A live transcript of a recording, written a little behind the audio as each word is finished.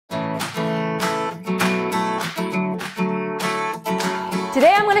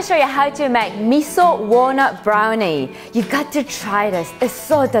Today I'm going to show you how to make miso walnut brownie. You got to try this. It's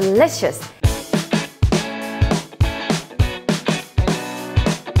so delicious.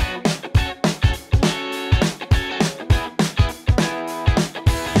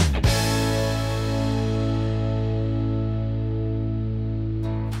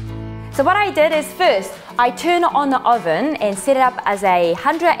 So what I did is first, I turned on the oven and set it up as a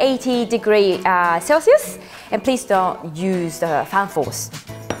 180 degree Celsius. And please don't use the fan force.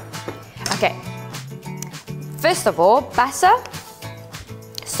 Okay. First of all, butter,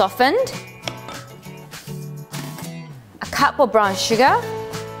 softened, a cup of brown sugar.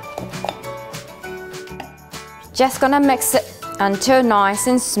 Just gonna mix it until nice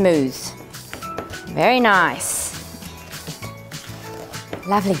and smooth. Very nice.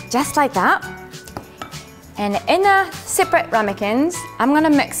 Lovely, just like that. And in the separate ramekins, I'm gonna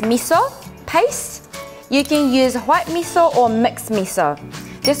mix miso paste. You can use white miso or mixed miso.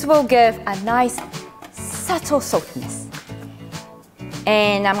 This will give a nice subtle saltiness.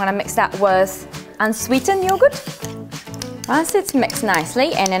 And I'm gonna mix that with unsweetened yogurt. Once it's mixed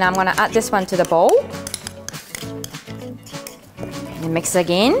nicely, and then I'm gonna add this one to the bowl. And mix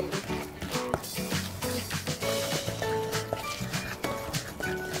again.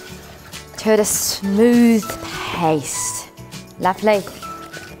 To the smooth paste. Lovely.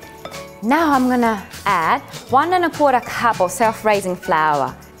 Now I'm gonna add 1 1/4 cup of self-raising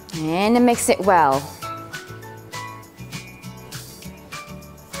flour and mix it well.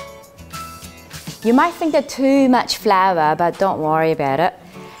 You might think that too much flour, but don't worry about it.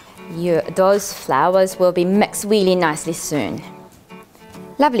 Those flours will be mixed really nicely soon.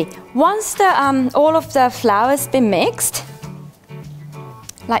 Lovely. Once all of the flour's been mixed,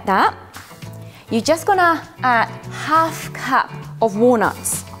 like that, you're just gonna add 1/2 cup of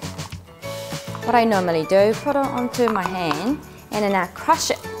walnuts. What I normally do, put it onto my hand and then I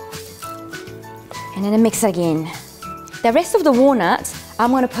crush it. And then I mix again. The rest of the walnuts,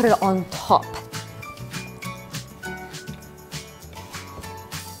 I'm gonna put it on top.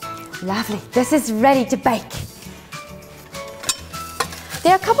 Lovely, this is ready to bake.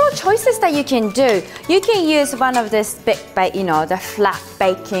 There are a couple of choices that you can do. You can use one of this big, the flat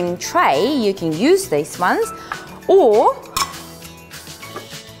baking tray. You can use these ones, or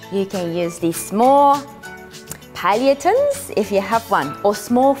you can use these small paella tins if you have one, or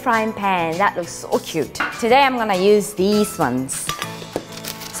small frying pan. That looks so cute. Today I'm gonna use these ones.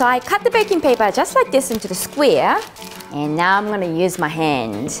 So I cut the baking paper just like this into the square, and now I'm gonna use my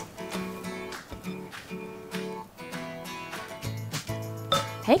hand.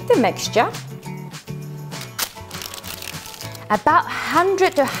 Take the mixture, about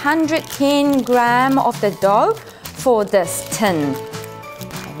 100 to 110 gram of the dough for this tin.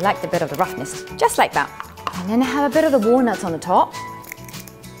 I like a bit of the roughness, just like that. And then I have a bit of the walnuts on the top.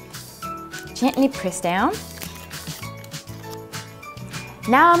 Gently press down.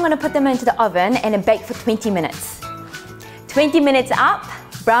 Now I'm going to put them into the oven and then bake for 20 minutes. 20 minutes up,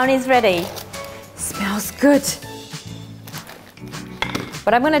 brownie's ready. Smells good.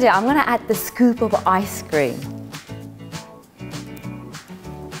 What I'm going to do, I'm going to add the scoop of ice cream.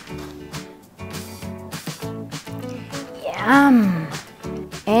 Yum!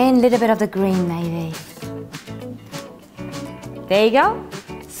 And a little bit of the green maybe. There you go.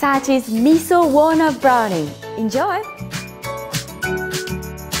 Sachie's miso walnut brownie. Enjoy!